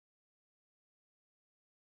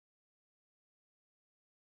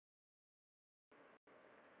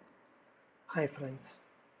Hi friends,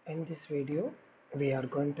 in this video we are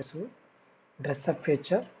going to see dress up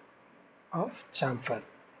feature of chamfer.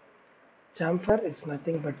 Chamfer is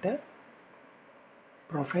nothing but a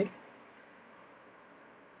profile.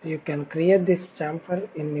 You can create this chamfer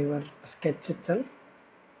in your sketch itself,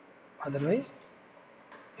 otherwise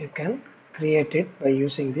you can create it by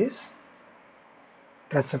using this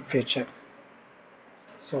dress up feature.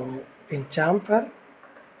 So in chamfer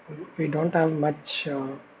we don't have much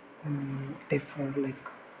different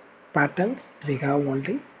patterns. We have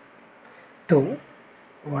only two.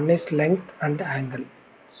 One is length and angle.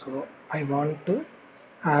 So I want to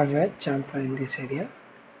have a chamfer in this area,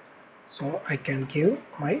 so I can give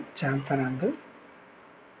my chamfer angle.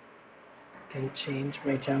 I can change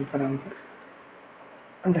my chamfer angle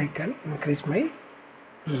and I can increase my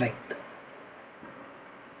length.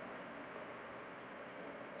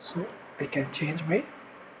 So I can change my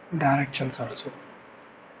directions also.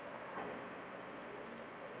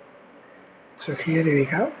 So here we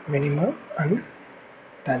have minimum and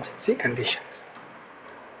tangency conditions.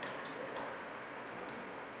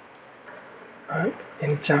 And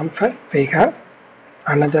in chamfer we have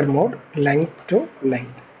another mode, length to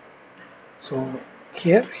length. So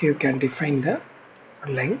here you can define the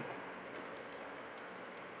length.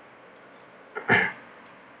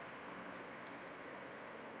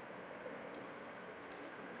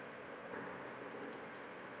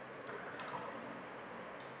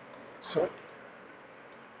 So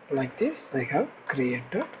like this I have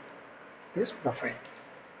created this profile.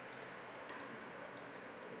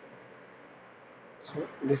 So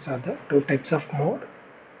these are the two types of mode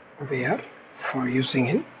we are for using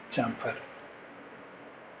in chamfer.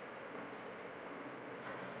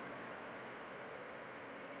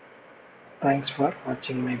 Thanks for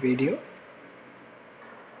watching my video.